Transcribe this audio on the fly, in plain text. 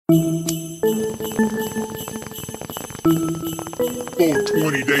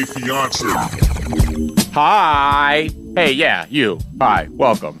20-day fiance. Hi. Hey, yeah, you. Hi.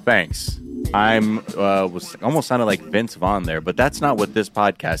 Welcome. Thanks. I'm was almost sounded like Vince Vaughn there, but that's not what this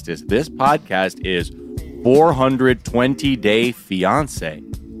podcast is. This podcast is 420 Day Fiance.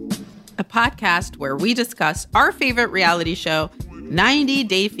 A podcast where we discuss our favorite reality show, 90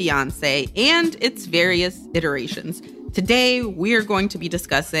 Day Fiance, and its various iterations. Today, we are going to be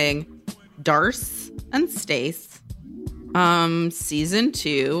discussing Darce and Stace, season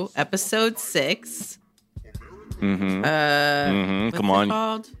 2, episode 6. Come What's on. it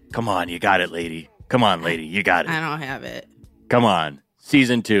called? Come on, you got it, lady. Come on, lady, you got it. I don't have it. Come on.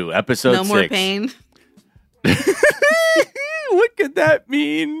 Season 2, episode 6. No more pain. What could that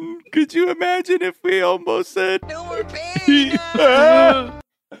mean? Could you imagine if we almost said No more pain.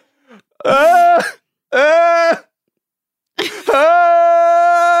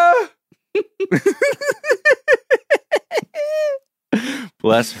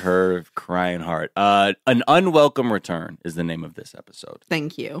 Bless her crying heart. An Unwelcome Return is the name of this episode.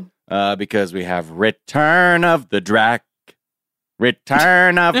 Thank you. Because we have Return of the Drac.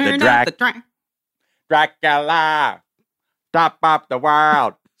 Return of the Drac. Dracula. Top of the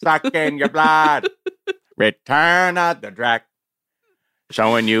world. Sucking your blood. Return of the Drac.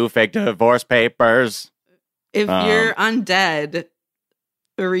 Showing you fake divorce papers. If you're undead,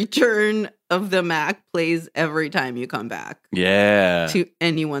 the Return of the Mac plays every time you come back. Yeah. To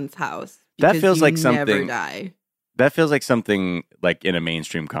anyone's house. That feels you like never something. Die. That feels like something like in a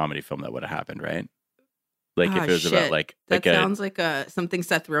mainstream comedy film that would have happened, right? Like if it was about like that sounds like something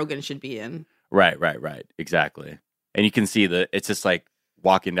Seth Rogen should be in. Right, exactly. And you can see it's just like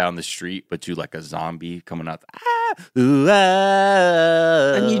walking down the street, but you like a zombie coming out.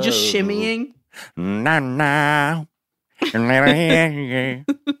 And you just shimmying. Now.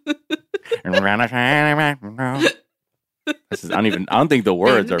 This is, I don't think the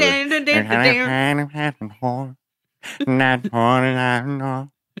words are. That's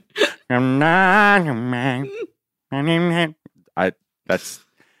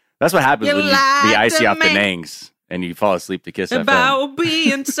what happens when you be icy off the nangs and you fall asleep to Kiss FM. About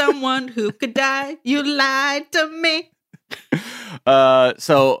being someone who could die, you lied to me.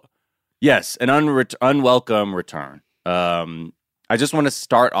 So yes, an unwelcome return. I just want to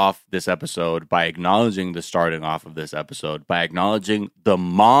start off this episode by acknowledging the starting off of this episode by acknowledging the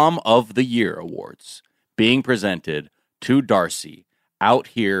Mom of the Year awards being presented to Darcy out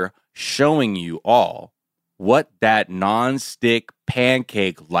here showing you all what that non-stick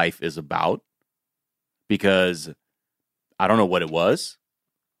pancake life is about, because I don't know what it was,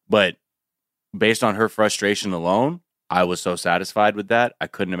 but based on her frustration alone, I was so satisfied with that.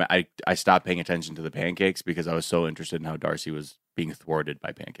 I stopped paying attention to the pancakes because I was so interested in how Darcy was being thwarted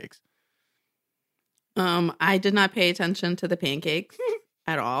by pancakes. I did not pay attention to the pancakes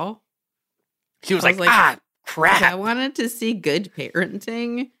at all. She was like, crap. If I wanted to see good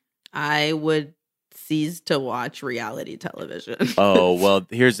parenting, I would cease to watch reality television. Oh, well,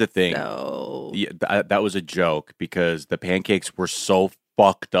 here's the thing. So that was a joke because the pancakes were so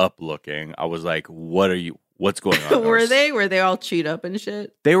fucked up looking. I was like, what's going on? Were they all chewed up and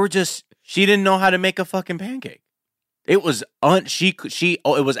shit? They were just, she didn't know how to make a fucking pancake. It was it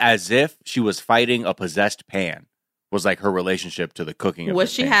was as if she was fighting a possessed pan. Was like her relationship to the cooking of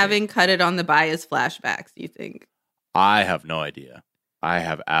Was she pancake. having cut it on the bias flashbacks, you think? I have no idea. I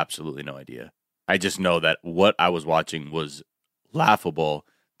have absolutely no idea. I just know that what I was watching was laughable.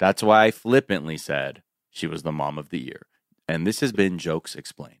 That's why I flippantly said she was the Mom of the Year. And this has been Jokes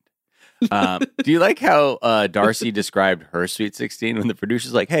Explained. Do you like how Darcy described her Sweet 16 when the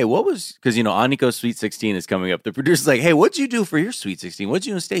producer's like, hey, what was, because, Aniko's Sweet 16 is coming up. The producer's like, hey, what'd you do for your Sweet 16? What'd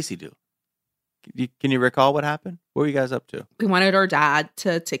you and Stacey do? Can you recall what happened? What were you guys up to? We wanted our dad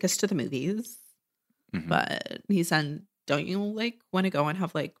to take us to the movies. Mm-hmm. But he said, don't you want to go and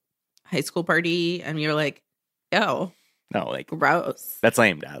have high school party? And we were like, yo. No, gross. That's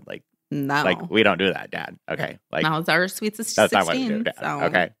lame, Dad. No. We don't do that, Dad. Okay. That was our Sweet 16. That's not what we do, Dad.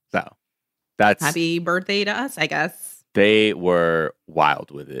 Okay. So that's happy birthday to us, I guess. They were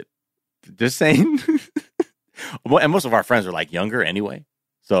wild with it. Just saying. And most of our friends were younger anyway.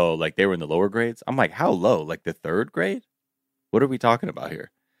 So they were in the lower grades. I'm like, how low? The third grade? What are we talking about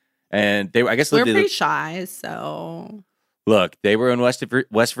here? And they were, I guess, we're pretty shy. So look, they were in West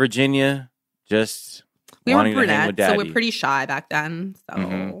Virginia, just we were wanting to hang with Daddy. So we're pretty shy back then.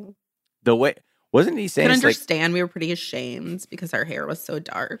 So the way wasn't he saying? I could understand we were pretty ashamed because our hair was so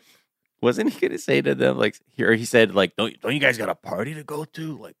dark. Wasn't he gonna say to them here? He said don't you guys got a party to go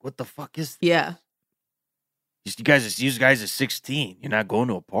to? What the fuck is? Yeah. You guys are 16. You're not going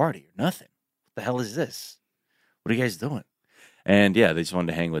to a party or nothing. What the hell is this? What are you guys doing? And yeah, they just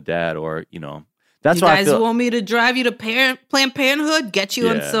wanted to hang with dad, or that's You why I guys feel. want me to drive you to Planned Parenthood, get you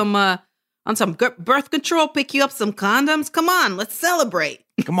Yeah. on some birth control, pick you up some condoms? Come on, let's celebrate.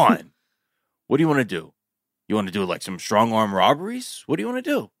 Come on, what do you want to do? You want to do like some strong arm robberies? What do you want to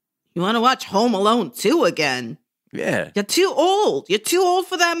do? You want to watch Home Alone 2 again? Yeah, You're too old. You're too old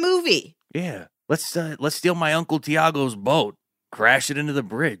for that movie. yeah. Let's steal my Uncle Tiago's boat, crash it into the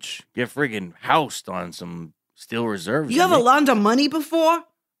bridge, get friggin' housed on some steel reserves. You ever launder money before?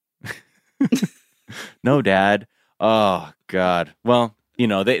 No, Dad. Oh God. Well,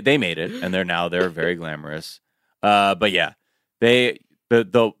 they made it, and they're very glamorous. But yeah, the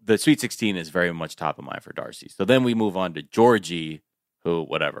Sweet 16 is very much top of mind for Darcy. So then we move on to Georgie, who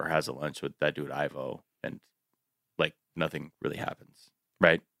has a lunch with that dude Ivo, and like nothing really happens,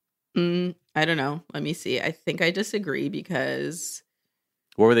 right? I don't know. Let me see. I think I disagree because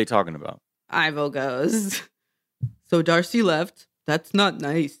What were they talking about? Ivo goes, so Darcy left. That's not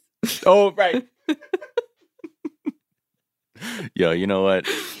nice. Oh, right. Yo, you know what?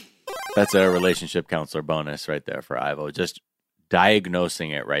 That's a relationship counselor bonus right there for Ivo. Just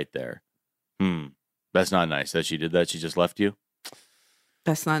diagnosing it right there. That's not nice that she did that. She just left you.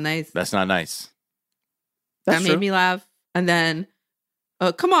 That's not nice. That's not nice. That made me laugh. And then,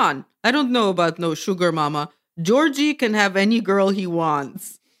 come on. I don't know about no sugar mama. Georgie can have any girl he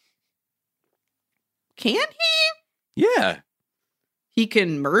wants. Can he? Yeah. He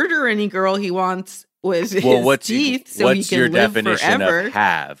can murder any girl he wants with his teeth, so what's he can your live definition forever. of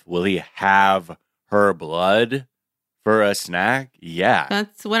have? Will he have her blood for a snack? Yeah.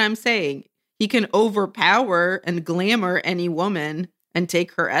 That's what I'm saying. He can overpower and glamour any woman and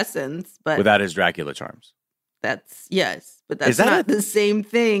take her essence, but Without his Dracula charms. that's but that's Is that not the same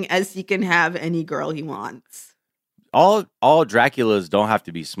thing as he can have any girl he wants. All Draculas don't have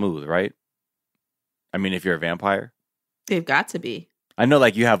to be smooth, right? I mean, if you're a vampire. They've got to be. I know,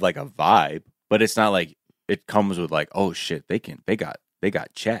 like, you have like a vibe, but it's not like it comes with like, oh shit, they got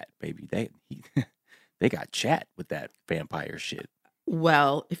chat, baby. They got chat with that vampire shit.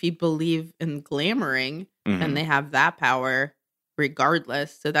 Well, if you believe in glamoring, then they have that power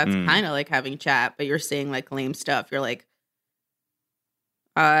regardless. So that's kind of like having chat, but you're saying like lame stuff. You're like,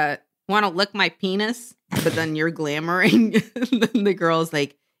 want to lick my penis? But then you're glamoring. And then the girl's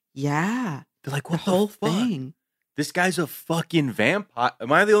like, yeah. They're like, The what whole the fuck? thing. This guy's a fucking vampire.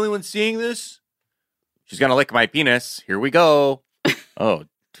 Am I the only one seeing this? She's gonna lick my penis. Here we go. Oh,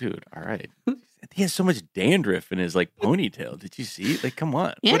 dude. All right. He has so much dandruff in his like ponytail. Did you see? Like, come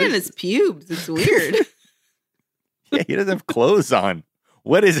on. And What in is his pubes. It's weird. Yeah, he doesn't have clothes on.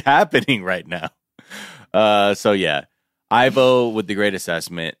 What is happening right now? So yeah, Ivo with the great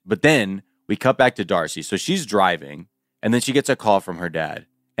assessment. But then we cut back to Darcy. So she's driving, and then she gets a call from her dad.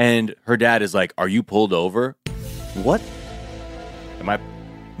 And her dad is like, "Are you pulled over?" What? Am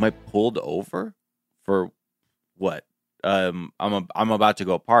I pulled over? For what? I'm about to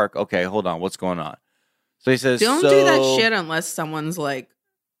go park. Okay, hold on. What's going on? So he says, Don't do that shit unless someone's like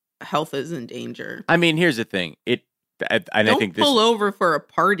health is in danger. I mean, here's the thing. I think pull over for a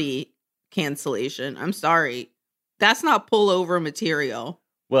party cancellation. I'm sorry. That's not pull over material.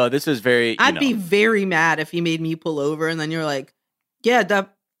 Well, this is very. I'd be very mad if you made me pull over and then you're like, yeah,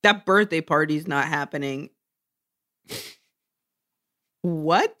 that birthday party's not happening.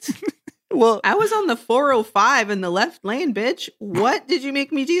 What? Well, I was on the 405 in the left lane, bitch. What did you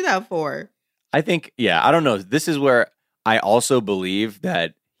make me do that for? I think, yeah, I don't know. This is where I also believe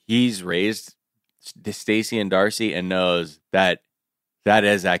that he's raised Stacy and Darcy and knows that that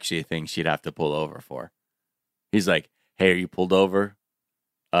is actually a thing she'd have to pull over for. He's like, "Hey, are you pulled over?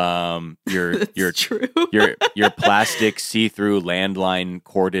 Your true. your plastic see-through landline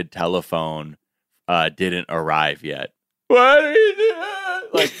corded telephone didn't arrive yet." What are you doing?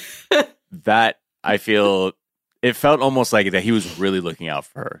 Like that. I feel it felt almost like that he was really looking out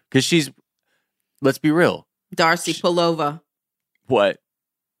for her because she's. Let's be real, Darcy, pull over. What?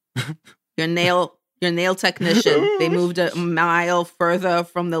 Your nail technician. They moved a mile further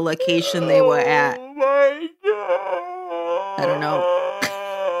from the location they were at. Oh my God. I don't know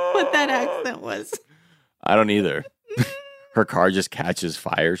what that accent was. I don't either. Her car just catches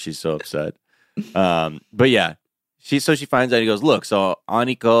fire. She's so upset. But yeah, she finds out. He goes, "Look, so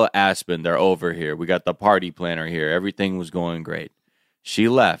Aniko, Aspen, they're over here. We got the party planner here. Everything was going great." She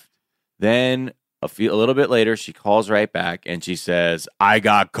left. Then a little bit later, she calls right back and she says, "I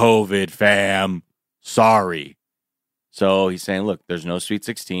got COVID, fam. Sorry." So he's saying, "Look, there's no Sweet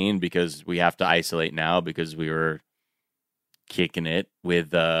 16 because we have to isolate now because we were kicking it with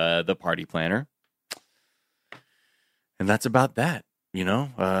the party planner." And that's about that,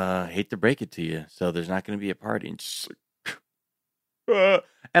 Hate to break it to you. So there's not going to be a party. And just like,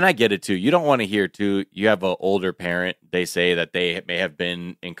 And I get it too. You don't want to hear too. You have an older parent. They say that they may have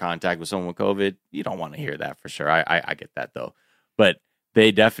been in contact with someone with COVID. You don't want to hear that for sure. I get that though. But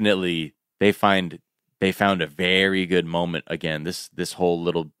they definitely found a very good moment. Again, this whole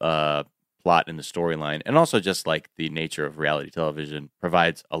little plot in the storyline, and also just like the nature of reality television,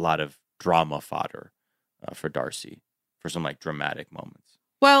 provides a lot of drama fodder for Darcy for some like dramatic moments.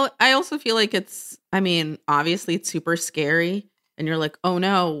 Well, I also feel like obviously it's super scary. And you're like, oh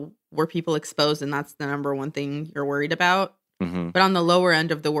no, were people exposed? And that's the number one thing you're worried about. Mm-hmm. But on the lower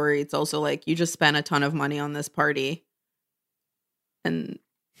end of the worry, it's also like you just spent a ton of money on this party. And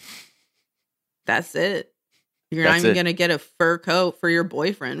that's it. You're not even going to get a fur coat for your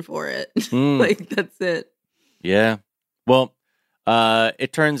boyfriend for it. Like, that's it. Yeah. Well,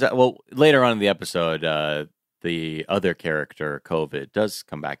 it turns out, later on in the episode, the other character, COVID, does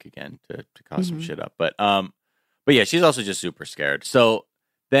come back again to cause some shit up. But yeah, she's also just super scared. So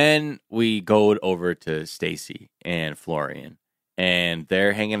then we go over to Stacy and Florian, and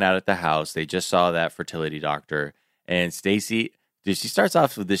they're hanging out at the house. They just saw that fertility doctor, and Stacy, she starts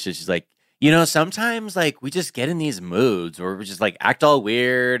off with this shit. She's like, sometimes like we just get in these moods where we just like act all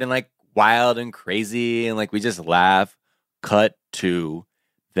weird and like wild and crazy, and like we just laugh. Cut to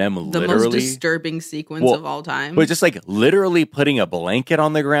them the literally most disturbing sequence of all time. But just like literally putting a blanket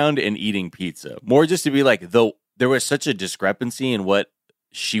on the ground and eating pizza. More just to be like, though there was such a discrepancy in what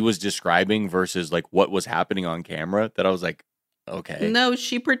she was describing versus like what was happening on camera that I was like, okay. No,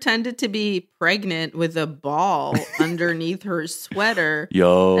 she pretended to be pregnant with a ball underneath her sweater.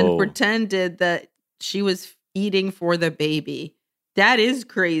 And pretended that she was eating for the baby. That is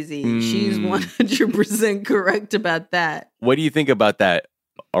crazy. She's 100% correct about that. What do you think about that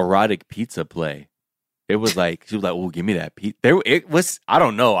erotic pizza play? It was like, she was like, "Oh, give me that pizza." It was, I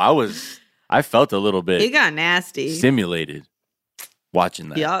don't know. I felt a little bit. It got nasty. Stimulated watching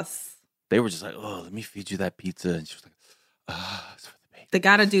that. Yes. They were just like, "Oh, let me feed you that pizza," and she was like, "It's for the baby." They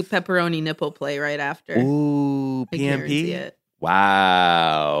got to do pepperoni nipple play right after. Ooh, I PMP. guarantee it.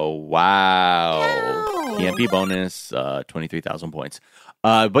 Wow. PMP bonus, 23,000 points.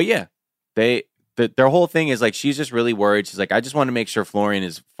 But yeah, their whole thing is like, she's just really worried. She's like, I just want to make sure Florian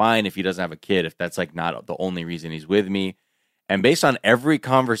is fine if he doesn't have a kid, if that's like not the only reason he's with me. And based on every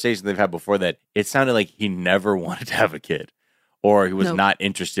conversation they've had before that, it sounded like he never wanted to have a kid, or he was not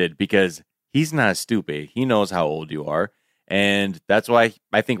interested, because he's not stupid. He knows how old you are. And that's why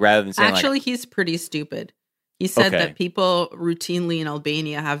I think, rather than saying actually, he's pretty stupid. He said that people routinely in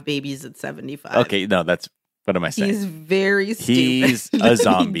Albania have babies at 75. Okay, no, what am I saying? He's very stupid. He's a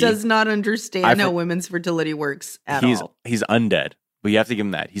zombie. He does not understand how women's fertility works at all. He's undead. But you have to give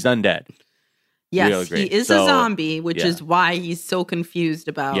him that. He's undead. Yes, he is a zombie, which is why he's so confused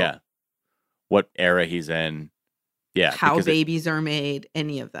about what era he's in. Yeah, how babies are made,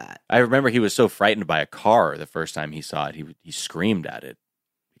 any of that. I remember he was so frightened by a car the first time he saw it. He screamed at it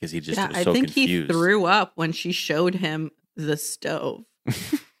because he just was so confused. He threw up when she showed him the stove.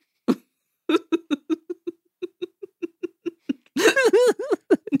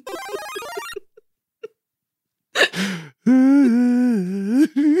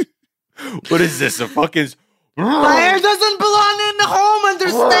 What is this? A fucking fire doesn't belong in the home,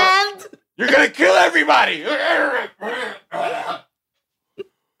 understand? You're gonna kill everybody.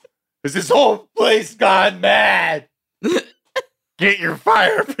 Is this whole place gone mad? Get your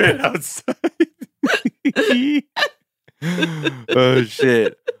fire pit outside. Oh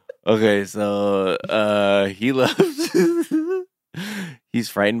shit. Okay, so he loves he's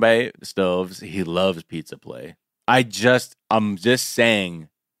frightened by stoves. He loves pizza play. I'm just saying,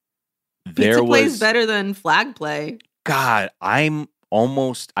 pizza play is better than flag play. God, I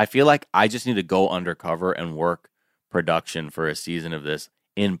feel like I just need to go undercover and work production for a season of this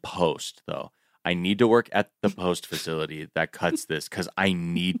in post, though. I need to work at the post facility that cuts this, because I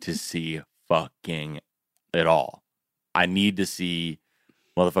need to see fucking it all. I need to see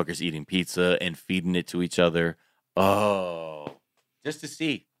motherfuckers eating pizza and feeding it to each other. Oh, just to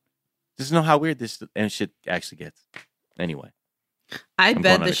see. Just to know how weird this and shit actually gets. Anyway. I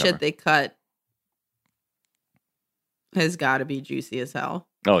bet the shit they cut has got to be juicy as hell.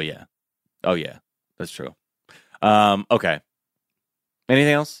 Oh, yeah. That's true. Okay.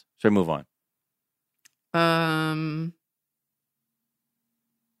 Anything else? Should I move on?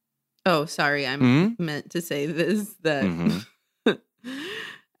 Oh, sorry. I meant to say this, that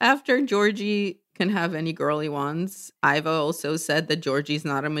after Georgie can have any girl he wants, Iva also said that Georgie's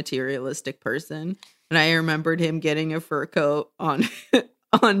not a materialistic person. And I remembered him getting a fur coat on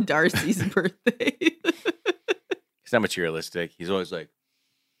Darcy's birthday. He's not materialistic. He's always like,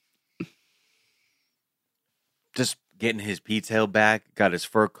 just getting his pigtail back, got his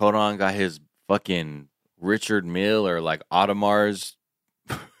fur coat on, got his fucking Richard Mille or like Audemars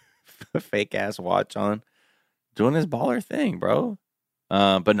fake ass watch on, doing his baller thing, bro.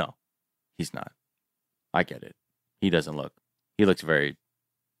 But no, he's not. I get it. He looks very,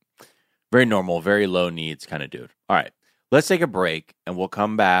 very normal, very low needs kind of dude. All right, let's take a break and we'll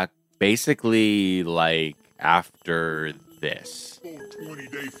come back basically like after this. 20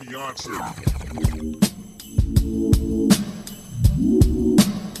 Day Fiance.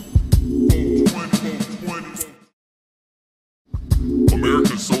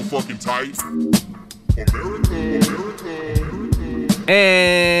 America's so fucking tight. America.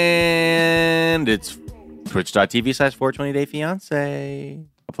 And it's twitch.tv/420 Day Fiance.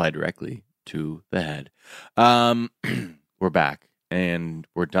 Apply directly to the head. We're back and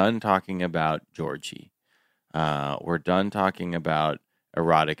we're done talking about Georgie. We're done talking about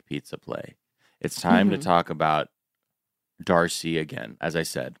erotic pizza play. It's time to talk about Darcy again. As I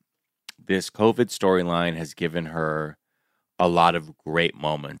said, this COVID storyline has given her a lot of great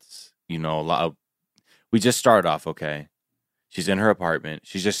moments. You know, we just started off, okay. She's in her apartment.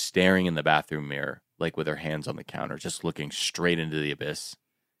 She's just staring in the bathroom mirror, like with her hands on the counter, just looking straight into the abyss.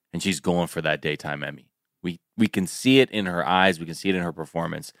 And she's going for that daytime Emmy. We can see it in her eyes. We can see it in her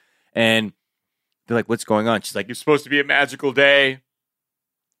performance. And they're like, what's going on? She's like, it's supposed to be a magical day.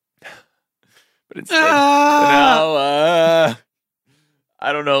 But instead, now,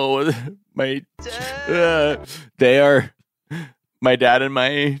 I don't know. My dad and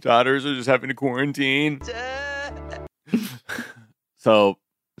my daughters are just having to quarantine. So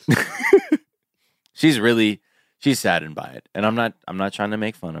she's saddened by it. And I'm not trying to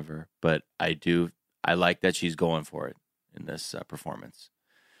make fun of her, but I like that she's going for it in this performance.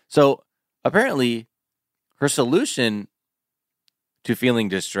 So apparently her solution to feeling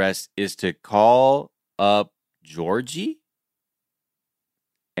distressed is to call up Georgie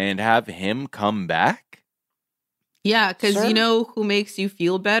and have him come back. Yeah, because you know who makes you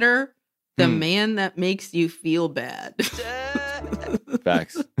feel better? The man that makes you feel bad.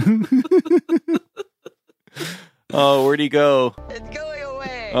 Facts. Oh, where'd he go? It's going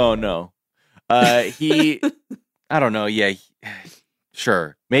away. Oh, no. I don't know. Yeah,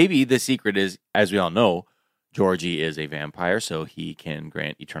 sure. Maybe the secret is, as we all know, Georgie is a vampire, so he can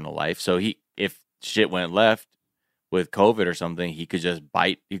grant eternal life. So if shit went left with COVID or something, he could just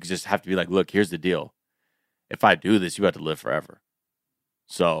bite. He could just have to be like, look, here's the deal. If I do this, you have to live forever.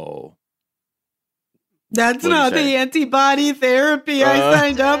 So that's not the antibody therapy I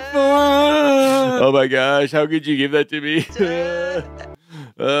signed up for. Oh my gosh, how could you give that to me?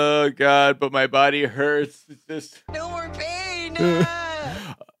 Oh God, but my body hurts. It's just no more pain.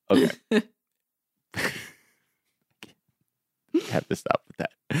 Okay. Have to stop with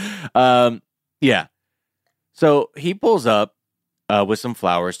that. Yeah. So he pulls up with some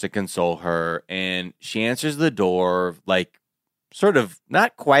flowers to console her, and she answers the door like sort of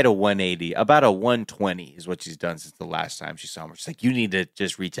not quite a 180, about a 120 is what she's done since the last time she saw him. She's like, you need to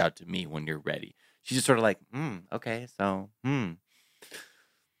just reach out to me when you're ready. She's just sort of like, okay, so,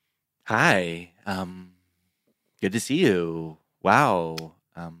 hi, good to see you. Wow.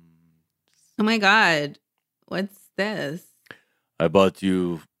 Oh my God, what's this? I bought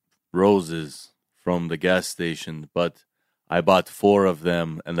you roses from the gas station, but I bought 4 of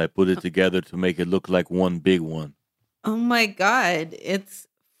them and I put it together to make it look like one big one. Oh my God, it's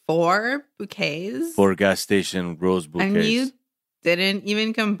 4 bouquets? 4 gas station rose bouquets. And you didn't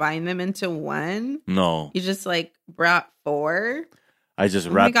even combine them into one? No. You just like brought 4? I just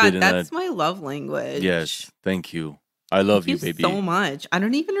wrapped it in that's my love language. Yes, thank you. I love you, baby. So much. I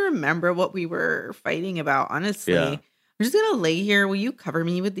don't even remember what we were fighting about, honestly. Yeah. I'm just going to lay here. Will you cover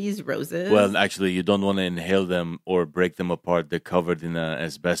me with these roses? Well, actually, you don't want to inhale them or break them apart. They're covered in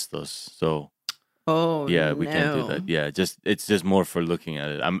asbestos. So, yeah, we can't do that. Yeah, it's just more for looking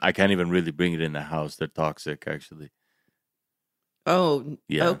at it. I can't even really bring it in the house. They're toxic, actually. Oh,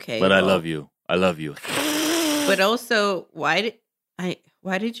 yeah. Okay. But I love you. I love you. But also, why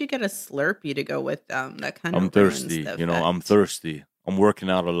did you get a Slurpee to go with them? That kind of I'm thirsty. You know, I'm thirsty. I'm working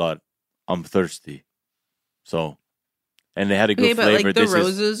out a lot. I'm thirsty. So, and they had a good flavor. But like the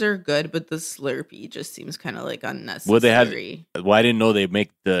roses are good, but the Slurpee just seems kind of like unnecessary. Well, I didn't know they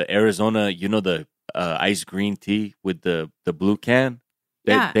make the Arizona, the ice green tea with the blue can.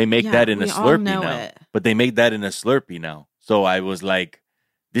 They make that in a Slurpee now. But they make that in a Slurpee now. So I was like,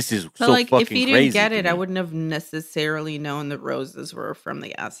 this is so fucking crazy. If you didn't get it, I wouldn't have necessarily known the roses were from the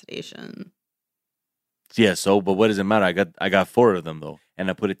gas station. Yeah, but what does it matter? I got 4 of them though, and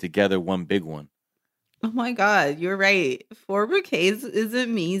I put it together one big one. Oh my God, you're right. 4 bouquets is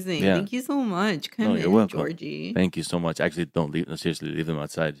amazing. Yeah. Thank you so much. Come No, in, you're welcome. Georgie. Thank you so much. Actually, don't leave. No, seriously, leave them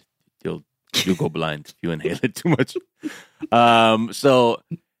outside. You go blind if you inhale it too much. So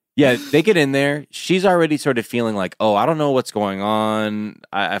yeah, they get in there. She's already sort of feeling like, oh, I don't know what's going on.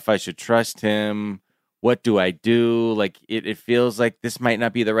 If I should trust him. What do I do? Like it feels like this might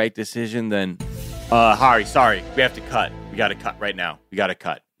not be the right decision. Then, Hari, sorry, we have to cut. We got to cut right now. We got to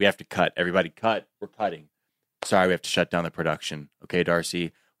cut. We have to cut. Everybody, cut. We're cutting. Sorry, we have to shut down the production. Okay,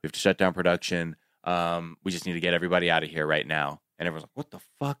 Darcy, we have to shut down production. We just need to get everybody out of here right now. And everyone's like, what the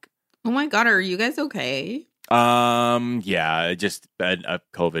fuck? Oh my God, are you guys okay? Yeah, just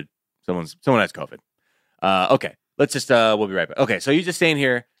COVID. Someone has COVID. Okay, let's just we'll be right back. Okay, so you're just staying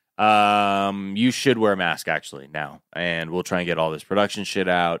here. You should wear a mask actually now, and we'll try and get all this production shit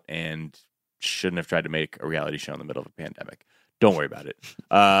out. And shouldn't have tried to make a reality show in the middle of a pandemic. Don't worry about it.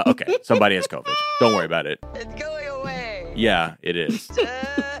 Okay, somebody has COVID. Don't worry about it. It's going away. Yeah, it is.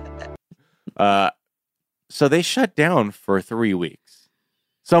 So they shut down for 3 weeks.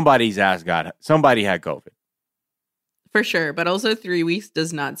 Somebody had COVID. For sure, but also 3 weeks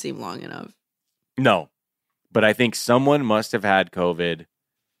does not seem long enough. No, but I think someone must have had COVID.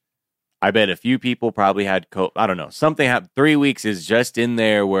 I bet a few people probably had COVID. I don't know. Something happened. 3 weeks is just in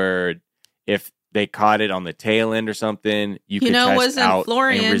there where if they caught it on the tail end or something, you could it test wasn't out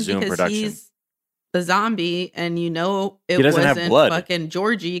Florian and resume because production. he's the zombie, and it He doesn't wasn't have blood. fucking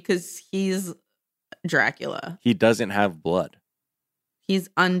Georgie because he's Dracula. He doesn't have blood. He's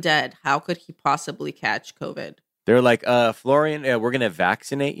undead. How could he possibly catch COVID? They're like, Florian, we're going to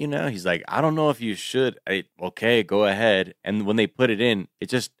vaccinate you now. He's like, I don't know if you should. Okay, go ahead. And when they put it in, it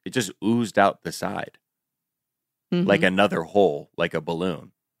just oozed out the side. Mhm. Like another hole, like a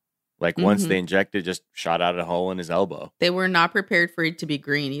balloon. Like once they injected, just shot out a hole in his elbow. They were not prepared for it to be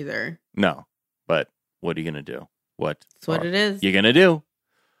green either. No, but what are you going to do? That's what it is. You're going to do?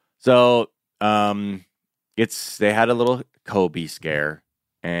 So, they had a little Kobe scare,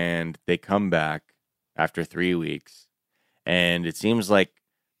 and they come back after 3 weeks, and it seems like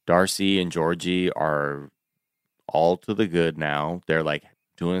Darcy and Georgie are all to the good now. They're like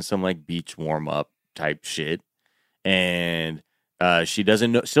doing some like beach warm up type shit, and she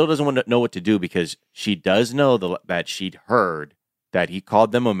still doesn't want to know what to do because she does know that she'd heard that he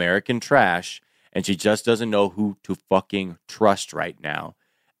called them American trash, and she just doesn't know who to fucking trust right now.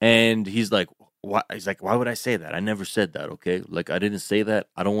 And he's like, "Why?" He's like, "Why would I say that? I never said that. Okay, like I didn't say that.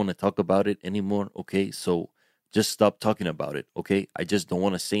 I don't want to talk about it anymore. Okay, so just stop talking about it. Okay, I just don't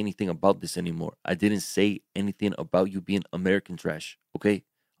want to say anything about this anymore. I didn't say anything about you being American trash. Okay,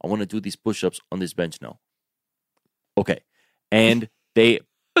 I want to do these push-ups on this bench now. Okay." And she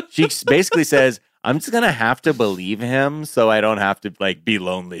basically says, I'm just going to have to believe him so I don't have to like be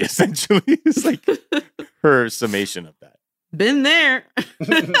lonely, essentially. It's like her summation of that. Been there.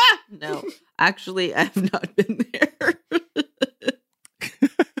 No, actually, I have not been there.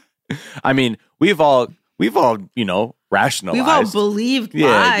 I mean, we've all, rationalized. We've all believed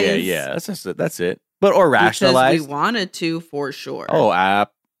lies. Yeah. That's it. Or rationalized. Because we wanted to, for sure. Oh,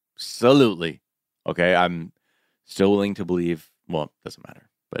 absolutely. Okay, I'm still willing to believe. Well, it doesn't matter.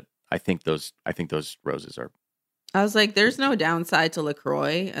 But I think those roses are. I was like, there's no downside to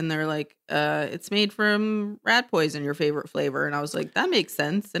LaCroix. And they're like, it's made from rat poison, your favorite flavor. And I was like, that makes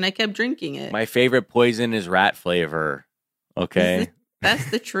sense. And I kept drinking it. My favorite poison is rat flavor. Okay. That's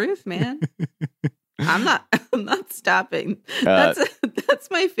the truth, man. I'm not stopping. That's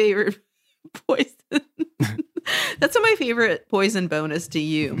my favorite poison. That's my favorite poison bonus to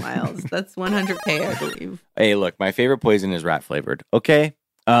you, Miles. That's 100K, I believe. Hey, look, my favorite poison is rat flavored. Okay.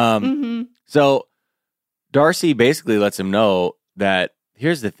 So Darcy basically lets him know that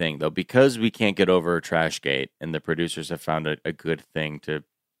here's the thing, though, because we can't get over Trashgate and the producers have found a good thing to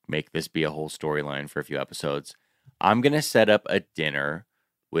make this be a whole storyline for a few episodes. I'm going to set up a dinner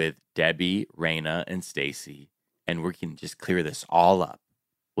with Debbie, Raina, and Stacy, and we can just clear this all up.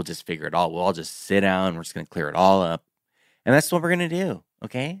 We'll just figure it all. We'll all just sit down. We're just going to clear it all up. And that's what we're going to do.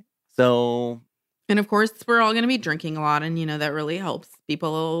 Okay. So. And of course, we're all going to be drinking a lot. And, that really helps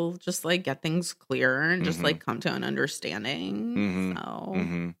people just like get things clearer and just like come to an understanding.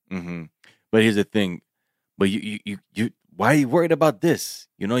 So. But here's the thing. But you, why are you worried about this?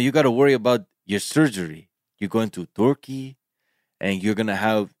 You got to worry about your surgery. You're going to Turkey and you're going to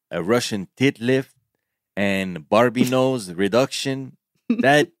have a Russian tit lift and Barbie nose reduction.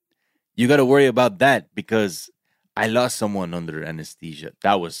 That you got to worry about that because I lost someone under anesthesia.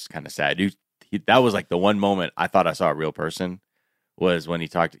 That was kind of sad. That was like the one moment I thought I saw a real person was when he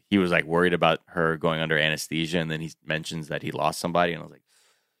talked. He was like worried about her going under anesthesia, and then he mentions that he lost somebody, and I was like,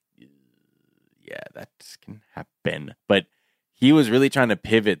 yeah, that can happen. But he was really trying to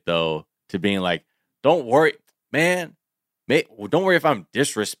pivot, though, to being like, don't worry, man. Don't worry if I'm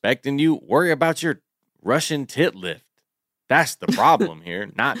disrespecting you. Worry about your Russian tit lift. That's the problem here,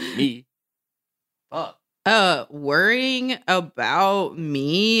 not me. Fuck. Worrying about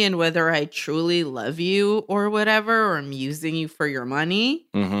me and whether I truly love you or whatever, or I'm using you for your money.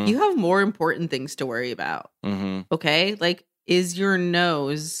 Mm-hmm. You have more important things to worry about. Mm-hmm. Okay? Like, is your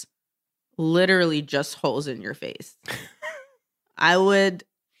nose literally just holes in your face? I would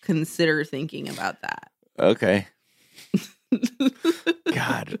consider thinking about that. Okay.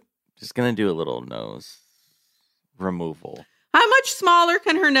 God, just gonna do a little nose removal. How much smaller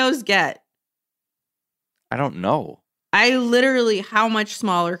can her nose get? I don't know. How much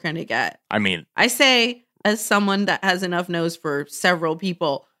smaller can it get? I mean, I say, as someone that has enough nose for several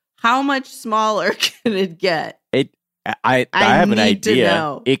people, how much smaller can it get? I have an need to idea.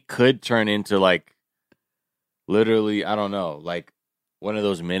 know. It could turn into like literally, I don't know, like one of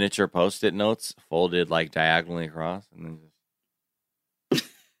those miniature Post-it notes folded like diagonally across, and then just,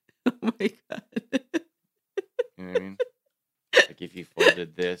 Oh my God. you know what I mean? Like if you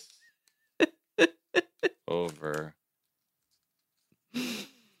folded this over.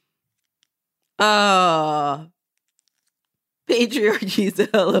 Oh, patriarchy's a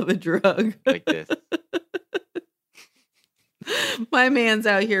hell of a drug. Like this. My man's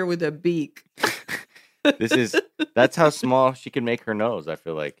out here with a beak. That's how small she can make her nose, I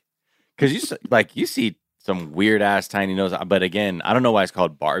feel like. Because you see some weird ass tiny nose, but again, I don't know why it's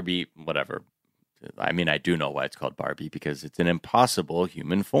called Barbie, whatever. I mean, I do know why it's called Barbie because it's an impossible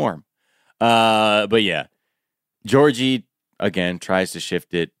human form. But yeah, Georgie again tries to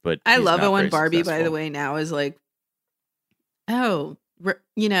shift it, but I he's love not it when very Barbie, by successful. the way, now is like, oh,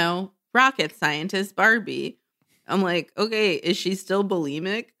 rocket scientist Barbie. I'm like, okay, is she still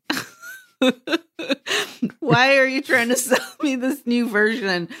bulimic? Why are you trying to sell me this new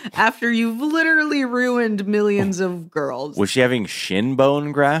version after you've literally ruined millions of girls? Was she having shin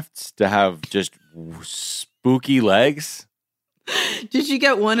bone grafts to have just spooky legs? Did she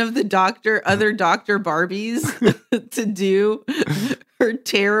get one of the other Dr. Barbies to do her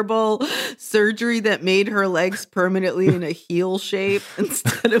terrible surgery that made her legs permanently in a heel shape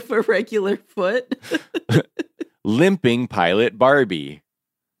instead of a regular foot? Limping pilot Barbie.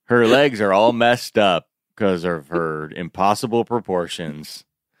 Her legs are all messed up because of her impossible proportions.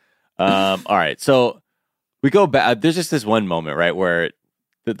 All right, so we go back. There's just this one moment, right, where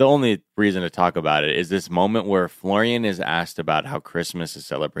the only reason to talk about it is this moment where Florian is asked about how Christmas is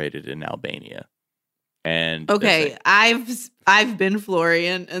celebrated in Albania. And okay, I've been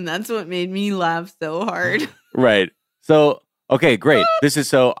Florian, and that's what made me laugh so hard. Right. So, okay, great. This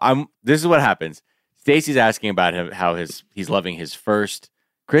is what happens. Stacy's asking about him, how he's loving his first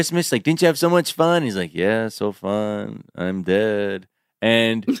Christmas. Like, didn't you have so much fun? He's like, yeah, so fun. I'm dead.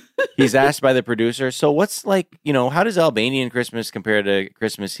 And he's asked by the producer, so what's like, how does Albanian Christmas compare to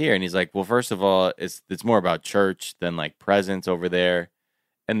Christmas here? And he's like, well, first of all, it's more about church than like presents over there.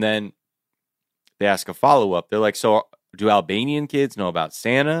 And then they ask a follow-up. They're like, so do Albanian kids know about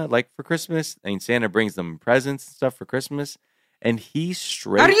Santa, like for Christmas? I mean, Santa brings them presents and stuff for Christmas. And he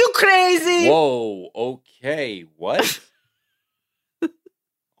straight... Are you crazy? Whoa, okay, what?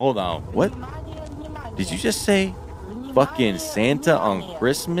 Hold on, what? Did you just say fucking Santa on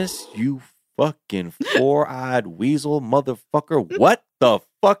Christmas? You fucking four-eyed weasel motherfucker. What the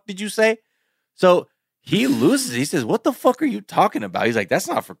fuck did you say? So he loses. He says, what the fuck are you talking about? He's like, that's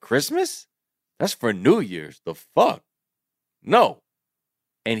not for Christmas. That's for New Year's. The fuck? No.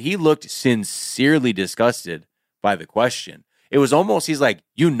 And he looked sincerely disgusted by the question. It was almost, he's like,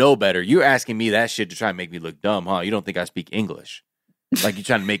 you know better. You're asking me that shit to try and make me look dumb, huh? You don't think I speak English. Like you're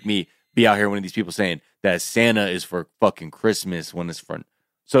trying to make me be out here one of these people saying that Santa is for fucking Christmas when it's for...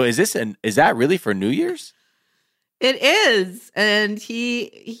 So is that really for New Year's? It is. And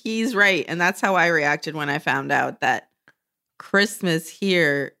he's right. And that's how I reacted when I found out that Christmas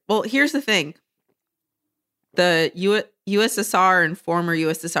here... Well, here's the thing. The USSR and former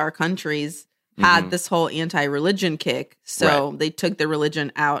USSR countries had this whole anti-religion kick. So they took the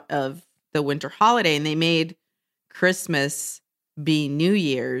religion out of the winter holiday and they made Christmas be New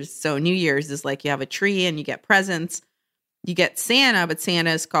Year's. So New Year's is like you have a tree and you get presents. You get Santa, but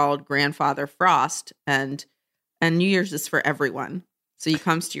Santa is called Grandfather Frost. And New Year's is for everyone. So he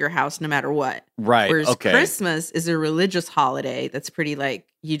comes to your house no matter what. Right. Whereas okay. Christmas is a religious holiday that's pretty like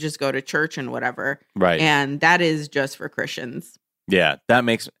you just go to church and whatever. Right. And that is just for Christians. Yeah, that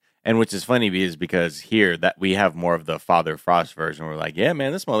makes... And which is funny because here that we have more of the Father Frost version. We're like, yeah,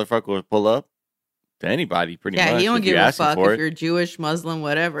 man, this motherfucker will pull up to anybody pretty much. Yeah, he don't if give you're a asking fuck for if it. you're Jewish, Muslim,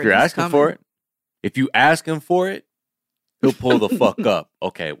 whatever. If you're he's asking coming. for it, If you ask him for it, he'll pull the fuck up.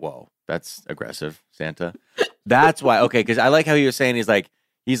 Okay, whoa, that's aggressive, Santa. That's why. Okay, because I like how he was saying he's like,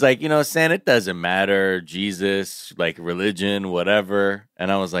 Santa, it doesn't matter, Jesus, like religion, whatever.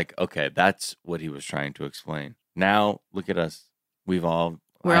 And I was like, okay, that's what he was trying to explain. Now look at us. We're all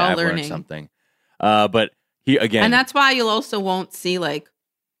learned learning something. But he again, and that's why you'll also won't see like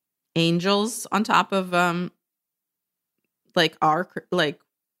angels on top of like our like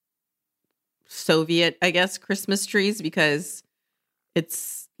Soviet, I guess, Christmas trees, because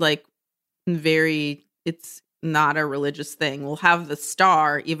it's like it's not a religious thing. We'll have the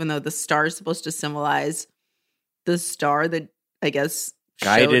star, even though the star is supposed to symbolize the star that I guess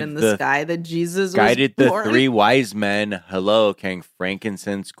showed in the sky that Jesus guided was the born. 3 wise men. Hello, carrying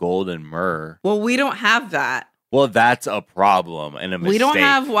frankincense, gold, and myrrh. Well, we don't have that. Well, that's a problem and a mistake. We don't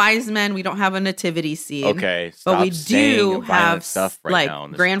have wise men. We don't have a nativity scene. Okay, but we do have stuff right like now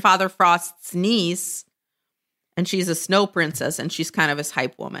Grandfather Frost's niece, and she's a snow princess, and she's kind of his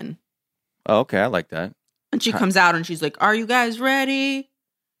hype woman. Oh, okay, I like that. And she comes out and she's like, "Are you guys ready?"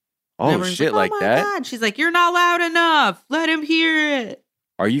 Oh shit, like my that? God. She's like, "You're not loud enough. Let him hear it."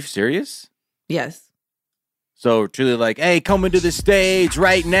 Are you serious? Yes. So truly, like, hey, coming to the stage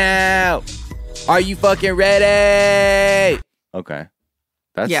right now. Are you fucking ready? Okay,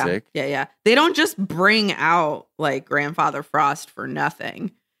 that's sick. Yeah. They don't just bring out like Grandfather Frost for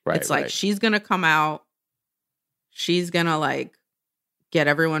nothing. Right. It's like she's gonna come out. She's gonna like get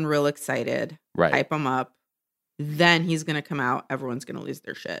everyone real excited. Right. Hype them up. Then he's gonna come out. Everyone's gonna lose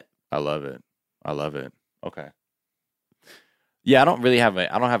their shit. I love it. Okay. Yeah, I don't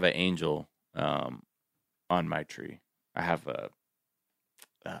have an angel on my tree. I have a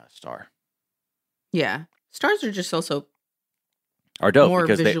star. Yeah. Stars are just also Are dope more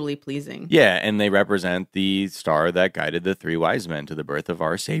because visually pleasing. Yeah, and they represent the star that guided the 3 wise men to the birth of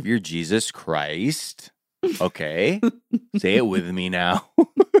our Savior Jesus Christ. Okay. Say it with me now.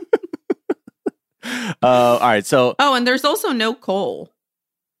 All right, so Oh, and there's also no coal.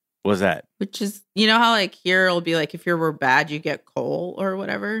 what's that? Which is, you know how like here it'll be like if you were bad, you get coal or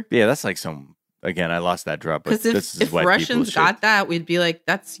whatever. Yeah, that's like some. Again, I lost that drop. Because if Russians got that, we'd be like,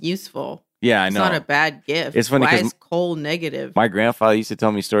 that's useful. Yeah, I It's know. not a bad gift. It's funny Why 'cause is coal negative? My grandfather used to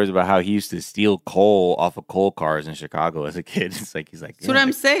tell me stories about how he used to steal coal off of coal cars in Chicago as a kid. It's like he's like, That's what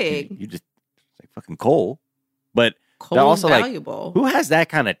I'm saying. You just it's like fucking coal, but Coal also is like valuable. who has that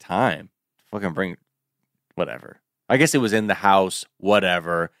kind of time to fucking bring whatever? I guess it was in the house.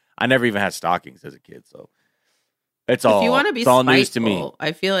 Whatever. I never even had stockings as a kid, so it's all. If you want to be it's all spiteful, news to me.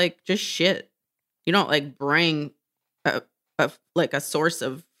 I feel like just shit. You don't like bring like a source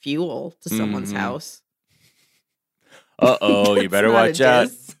of fuel to someone's Mhm. house. You That's better not a watch out,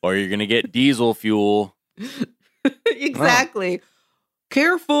 diss. or you're gonna get diesel fuel. Exactly.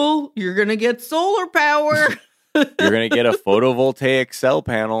 Careful, you're gonna get solar power. You're gonna get a photovoltaic cell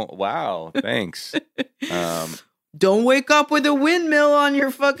panel. Wow, thanks. Don't wake up with a windmill on your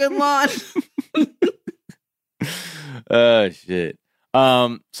fucking lawn. Shit.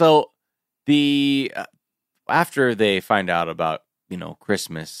 So the after they find out about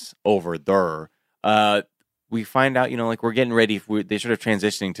Christmas over there, we find out like we're getting ready. They sort of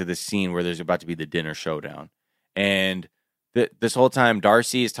transitioning to this scene where there's about to be the dinner showdown, and this whole time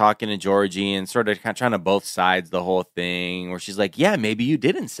Darcy is talking to Georgie and sort of trying to both sides the whole thing. Where she's like, "Yeah, maybe you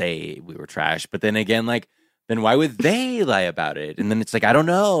didn't say we were trash," but then again, like, then why would they lie about it? And then it's like, I don't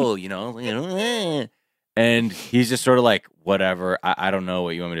know, And he's just sort of like, whatever. I don't know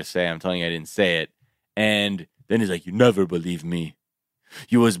what you want me to say. I'm telling you, I didn't say it. And then he's like, you never believe me.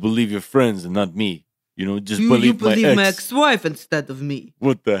 You always believe your friends and not me. Just believe my ex. my ex-wife instead of me.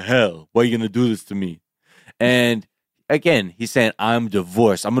 What the hell? Why are you going to do this to me? And again, he's saying, I'm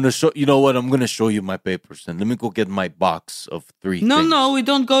divorced. I'm going to show, what? I'm going to show you my papers. And let me go get my box of 3 things. No, we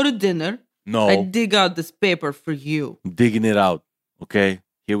don't go to dinner. No. I dig out this paper for you. I'm digging it out. Okay?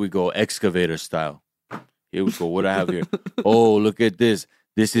 Here we go. Excavator style. Here we go. What I have here? Oh, look at this.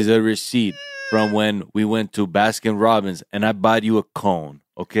 This is a receipt from when we went to Baskin Robbins and I bought you a cone.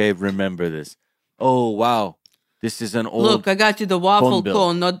 Okay? Remember this. Oh, wow. This is an old. Look, I got you the waffle phone bill.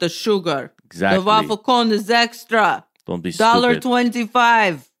 cone, not the sugar. Exactly. The waffle cone is extra. Don't be stupid.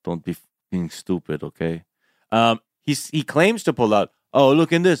 $1.25. Don't be fucking stupid, okay? He claims to pull out, oh,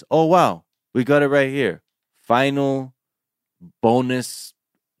 look in this. Oh, wow. We got it right here. Final bonus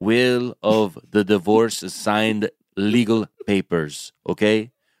will of the divorce signed legal papers,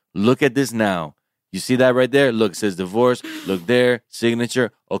 okay? Look at this now. You see that right there? Look, it says divorce. Look there,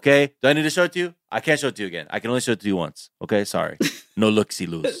 signature. Okay? Do I need to show it to you? I can't show it to you again. I can only show it to you once. Okay? Sorry. No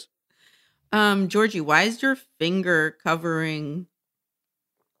look-see-loose. Georgie, why is your finger covering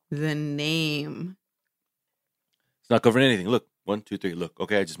The name. It's not covering anything. Look, 1, 2, 3. Look.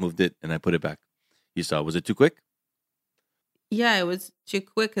 Okay, I just moved it and I put it back. You saw. Was it too quick? Yeah, it was too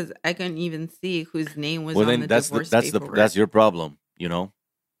quick because I couldn't even see whose name was Well, on then the that's divorce that's paperwork. your problem. You know,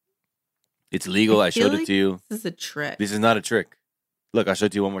 it's legal. I feel showed it like to you. This is a trick. This is not a trick. Look, I showed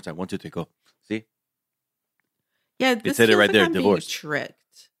it to you one more time. 1, 2, 3, go. See? Yeah, this said it feels right like there, I'm being divorce.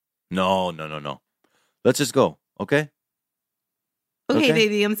 tricked. No. Let's just go. Okay. Okay, Okay.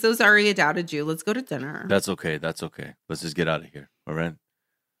 baby, I'm so sorry I doubted you. Let's go to dinner. That's okay. Let's just get out of here. All right.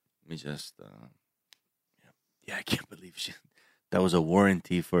 Let me just. Yeah, I can't believe that was a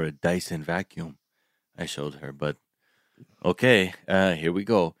warranty for a Dyson vacuum. I showed her, but okay. Here we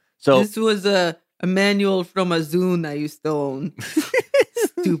go. So this was a manual from a Zune I used to own.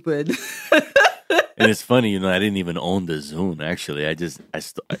 Stupid. and it's funny, I didn't even own the Zune. Actually,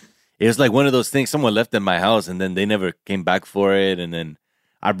 it was like one of those things someone left in my house, and then they never came back for it. And then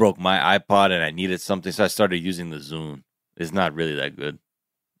I broke my iPod, and I needed something, so I started using the Zune. It's not really that good.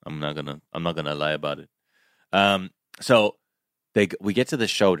 I'm not gonna lie about it. So we get to the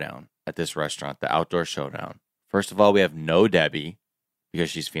showdown at this restaurant, the outdoor showdown. First of all, we have no Debbie because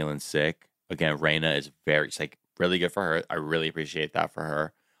she's feeling sick. Again, Raina is it's like really good for her. I really appreciate that for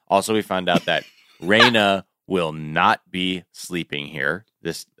her. Also, we found out that Raina will not be sleeping here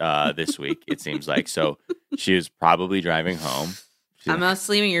this week, it seems like. So she was probably driving home. I'm not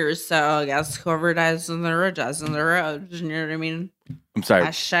sleeping here, so I guess whoever dies on the road dies on the road. You know what I mean? I'm sorry.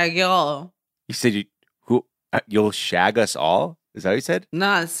 I shag y'all. You said you'll shag us all? Is that what you said?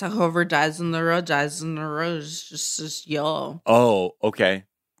 No, it's whoever dies on the road dies on the road. It's just y'all. Oh, okay.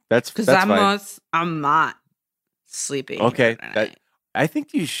 That's Because fine. I'm not sleeping. Okay, here tonight. I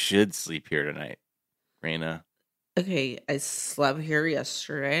think you should sleep here tonight, Raina. Okay, I slept here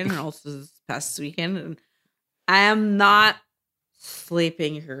yesterday and also this past weekend, and I am not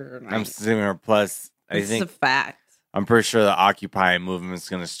sleeping here tonight. I'm sleeping here. Plus, It's a fact. I'm pretty sure the Occupy movement's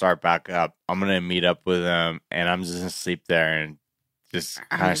going to start back up. I'm going to meet up with them, and I'm just going to sleep there and just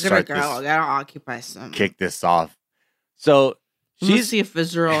kind I'm of gonna start go. I gotta occupy some. kick this off. So I'm gonna she's see if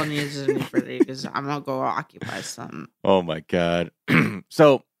Israel needs anybody because I'm gonna go occupy some. oh my god.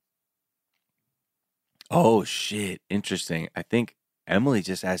 So oh shit, interesting. I think Emily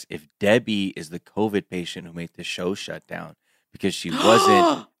just asked if Debbie is the COVID patient who made the show shut down because she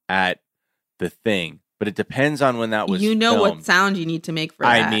wasn't at the thing. But it depends on when that was. You know filmed. what sound you need to make for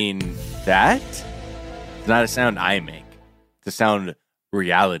that. I mean, it's not a sound I make. It's a sound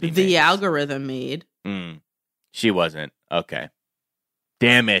reality the makes. algorithm made. She wasn't. Okay.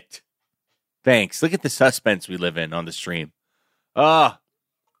 Damn it. Thanks. Look at the suspense we live in on the stream. Oh,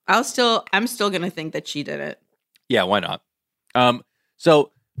 I'm still gonna think that she did it. yeah, why not?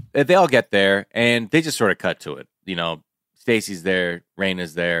 So they all get there and they just sort of cut to it. Stacy's there,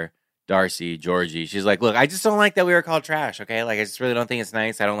 Raina's there, Darcy, Georgie. She's like, look, I just don't like that we were called trash, okay? Like, I just really don't think it's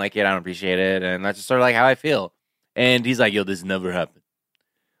nice. I don't like it. I don't appreciate it. And that's just sort of like how I feel. And he's like, yo, this never happened.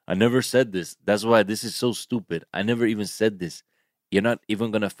 I never said this. That's why this is so stupid. I never even said this. You're not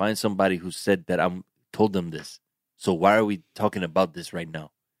even going to find somebody who said that I told them this. So why are we talking about this right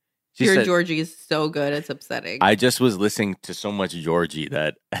now? She Your said, Georgie is so good. It's upsetting. I just was listening to so much Georgie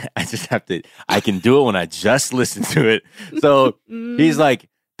that I just have to, I can do it when I just listen to it. So he's like,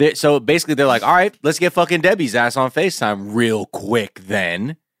 so basically they're like, all right, let's get fucking Debbie's ass on FaceTime real quick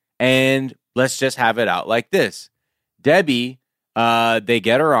then. And let's just have it out like this. Debbie, they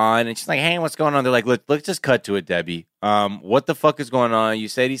get her on and she's like, hey, what's going on? They're like, let's just cut to it, Debbie. What the fuck is going on? You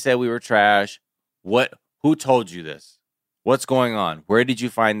said he said we were trash. Who told you this? What's going on? Where did you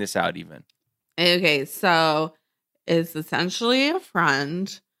find this out even? Okay, so it's essentially a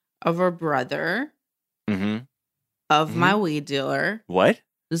friend of a brother of my weed dealer. What?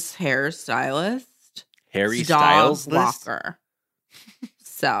 This hairstylist. Harry dog Styles list? walker.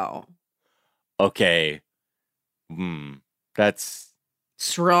 So Okay. That's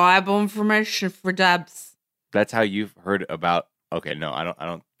it's reliable information for Debs. That's how you've heard about. Okay, no, I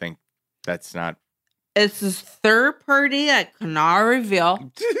don't think that's not. It's this third party I cannot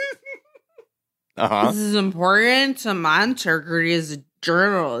reveal. This is important to my integrity as a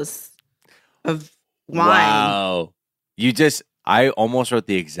journalist of wine. Wow. I almost wrote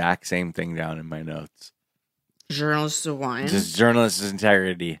the exact same thing down in my notes. Journalist of wine. Just journalist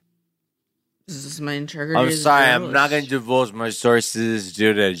integrity. This is my integrity. I'm as a sorry, I'm not journalist. going to divulge my sources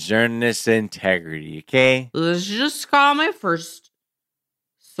due to journalist integrity, okay? Let's just call my first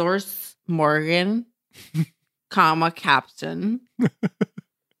source Morgan, comma Captain.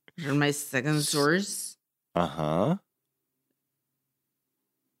 And my second source, Uh-huh.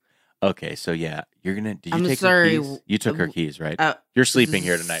 Okay, so yeah, you're gonna. Did you I'm take sorry, her keys? You took her keys, right? Uh, You're sleeping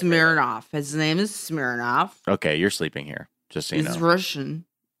here tonight. Rena. Smirnoff. His name is Smirnoff. Okay, you're sleeping here. Just so you He's know. Russian.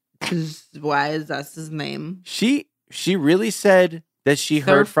 Why is that his name? She really said that she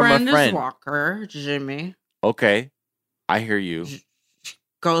Their heard from friend a friend. is Walker. Jimmy Okay, I hear you.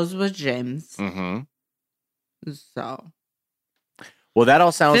 goes with James. Mm-hmm. So Well, that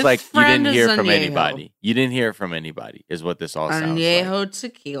all sounds Fifth like you friend didn't hear is from Añejo. anybody. You didn't hear from anybody, is what this all sounds like. Añejo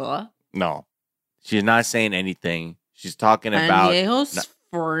tequila. No, she's not saying anything. She's talking about Añejo's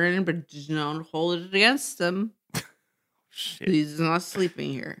foreign, but do not hold it against him. shit. He's not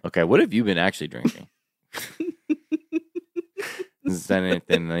sleeping here. Okay, what have you been actually drinking? Is that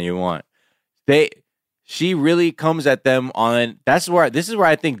anything that you want? She really comes at them on. This is where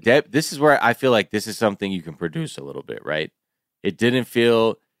I think this is where I feel like this is something you can produce a little bit, right? It didn't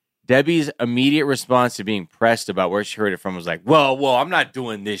feel Debbie's immediate response to being pressed about where she heard it from was like, well, I'm not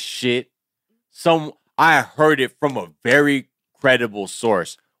doing this shit. I heard it from a very credible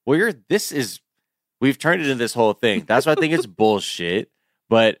source. Well, we've turned it into this whole thing. That's why I think it's bullshit.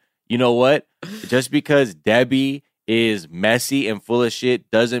 But you know what? Just because Debbie is messy and full of shit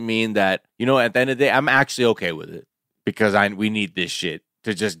doesn't mean that, at the end of the day, I'm actually okay with it because we need this shit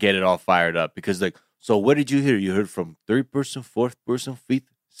to just get it all fired up. Because so what did you hear? You heard from third person, fourth person, fifth,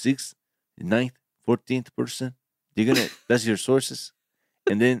 sixth, ninth, 14th person. That's your sources.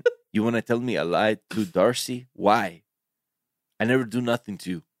 And then you want to tell me I lied to Darcy? Why? I never do nothing to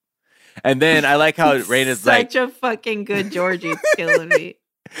you. And then I like how Raina's like, such a fucking good Georgie. It's killing me.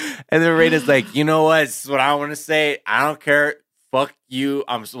 and then Raina's like, you know what? This is what I want to say. I don't care. Fuck you.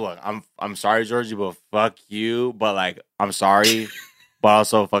 I'm sorry, Georgie, but fuck you. But like, I'm sorry, but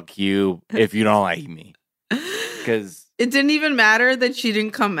also fuck you if you don't like me. Because it didn't even matter that she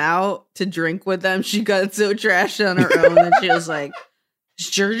didn't come out to drink with them. She got so trashed on her own that she was like,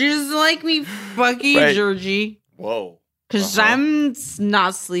 Georgie doesn't like me. Fuck you, Right. Georgie. whoa. Because I'm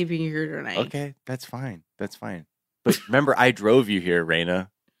not sleeping here tonight. Okay, that's fine. That's fine. But remember, I drove you here, Raina.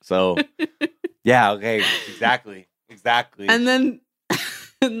 So yeah, okay, exactly. And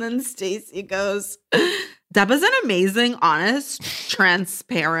then Stacy goes, Deba's an amazing, honest,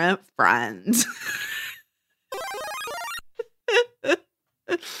 transparent friend.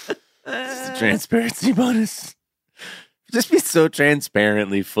 It's a transparency bonus. Just be so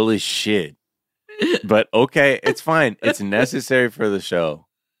transparently full of shit. But okay, it's fine. It's necessary for the show.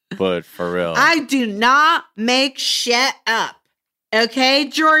 But for real. I do not make shit up. Okay,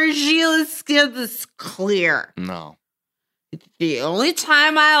 Georgie, let's get this clear. No. The only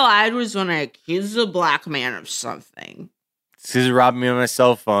time I lied was when I accused a black man of something. Caesar robbed me of my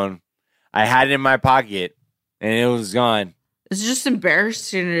cell phone. I had it in my pocket and it was gone. It's just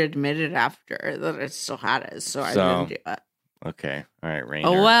embarrassing to admit it after that I still had it, so I didn't do it. Okay. All right, Rainer.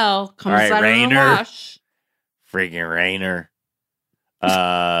 Oh well, comes All right, out of the Rainer. wash. Freaking Rainer.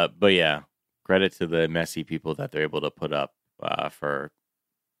 But yeah, credit to the messy people that they're able to put up for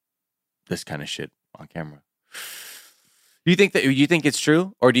this kind of shit on camera. Do you think it's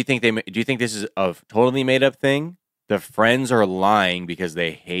true, or do you think this is a totally made up thing? The friends are lying because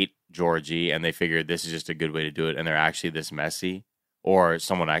they hate Georgie and they figured this is just a good way to do it, and they're actually this messy, or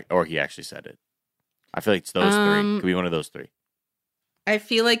he actually said it. I feel like it's those three. Could be one of those three. I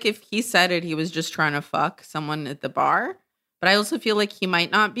feel like if he said it, he was just trying to fuck someone at the bar. But I also feel like he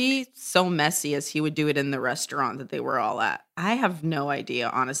might not be so messy as he would do it in the restaurant that they were all at. I have no idea,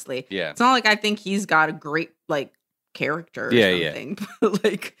 honestly. Yeah. It's not like I think he's got a great character or something.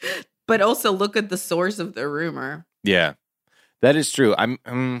 But also look at the source of the rumor. Yeah, that is true. What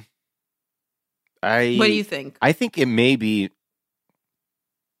do you think? I think it may be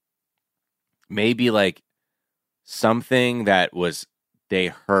like something that they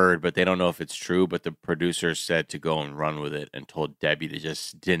heard, but they don't know if it's true. But the producer said to go and run with it and told Debbie to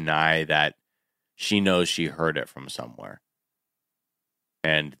just deny that she knows she heard it from somewhere.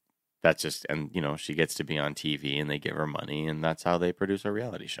 And that's just, and she gets to be on TV and they give her money and that's how they produce a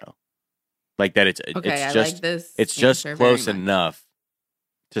reality show. Like that it's just close enough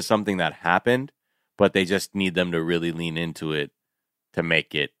to something that happened, but they just need them to really lean into it to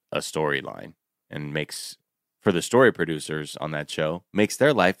make it a storyline, and makes, for the story producers on that show, makes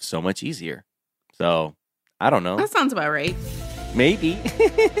their life so much easier. So I don't know. That sounds about right. Maybe.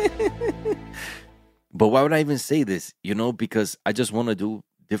 But why would I even say this? Because I just want to do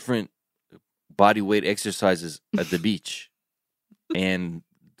different body weight exercises at the beach and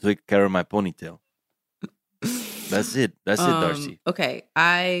take care of my ponytail. That's it. That's it, Darcy. Okay,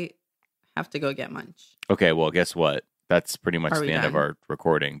 I have to go get lunch. Okay, well, guess what? That's pretty much the end of done? our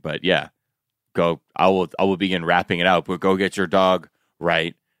recording. But yeah, go. I will begin wrapping it out. But go get your dog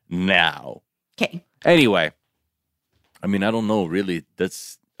right now. Okay. Anyway, I mean, I don't know really.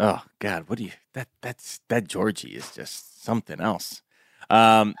 That's, oh God, what do you, that Georgie is just something else.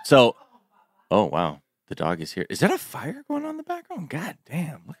 So, oh wow, the dog is here. Is that a fire going on in the background? God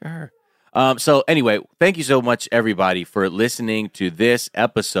damn, look at her. So anyway, thank you so much everybody for listening to this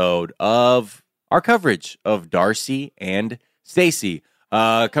episode of our coverage of Darcy and Stacey.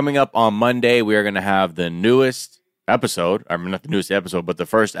 Coming up on Monday, we are going to have the newest episode. I mean, not the newest episode, but the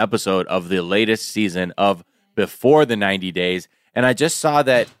first episode of the latest season of Before the 90 Days. And I just saw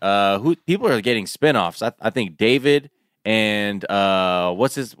that people are getting spinoffs. I think David and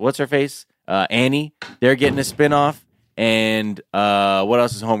what's her face? Annie. They're getting a spinoff. And what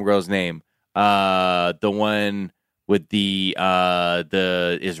else is homegirl's name? The one with the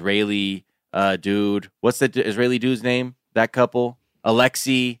Israeli dude. What's the Israeli dude's name? That couple,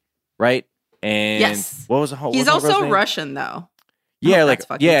 Alexei, right? And yes. What was the whole? He's also Russian, though. Yeah, like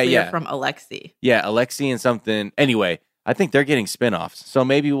yeah, from Alexei. Yeah, Alexei and something. Anyway, I think they're getting spinoffs. So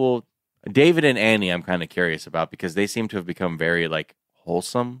maybe David and Annie. I'm kind of curious about because they seem to have become very like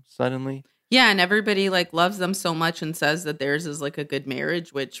wholesome suddenly. Yeah, and everybody like loves them so much and says that theirs is like a good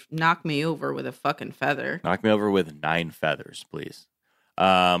marriage, which knocked me over with a fucking feather. Knock me over with 9 feathers, please.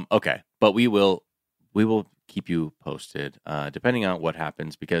 Okay, but we will keep you posted depending on what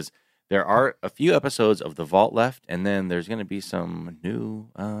happens because there are a few episodes of The Vault left, and then there's going to be some new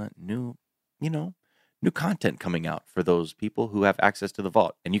content coming out for those people who have access to The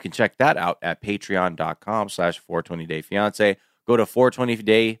Vault, and you can check that out at patreon.com/420dayfiance. Go to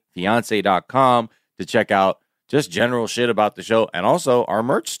 420dayfiance.com to check out just general shit about the show and also our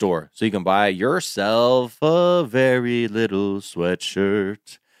merch store. So you can buy yourself a very little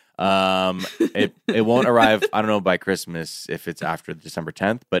sweatshirt. It won't arrive, I don't know, by Christmas if it's after December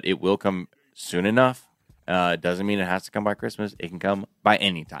 10th, but it will come soon enough. It doesn't mean it has to come by Christmas. It can come by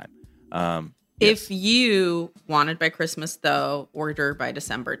any time. If you want it by Christmas, though, order by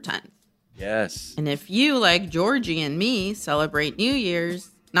December 10th. Yes. And if you, like Georgie and me, celebrate New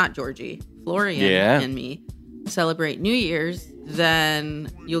Year's, not Georgie, Florian and me, celebrate New Year's, then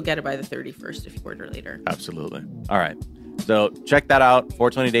you'll get it by the 31st if you order later. Absolutely. All right. So check that out,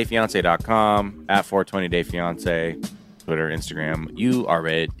 420dayfiance.com, at 420dayfiance, Twitter, Instagram. You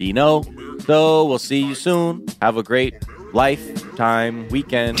already know. So we'll see you soon. Have a great lifetime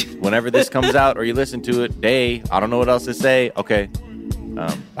weekend whenever this comes out or you listen to it. Day. I don't know what else to say. Okay.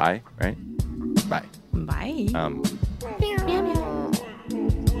 Bye, right? Bye. Bye.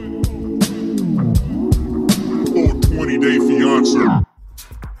 420-day fiance.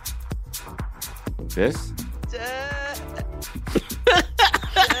 This?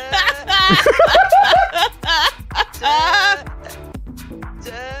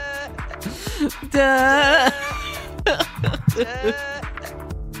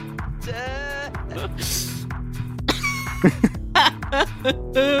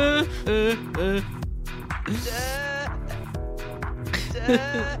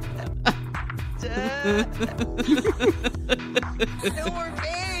 No more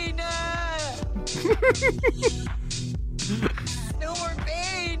pain! No more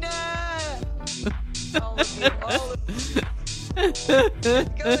pain! All of you, all of you. It's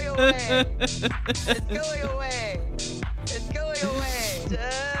going away. It's going away. It's going away.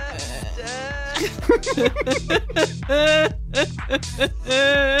 It's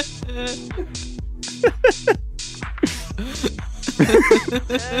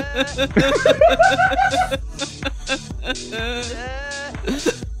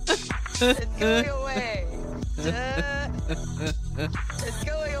going away. It's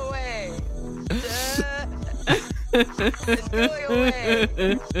going away. It's going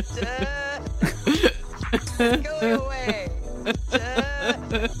away. It's going away.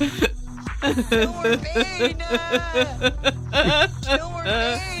 No more pain. No more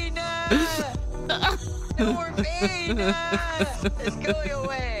pain. No more pain. It's going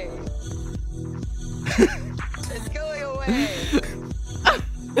away. It's going away.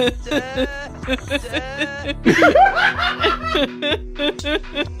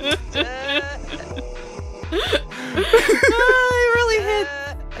 It really hit,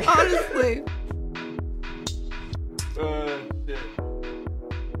 honestly.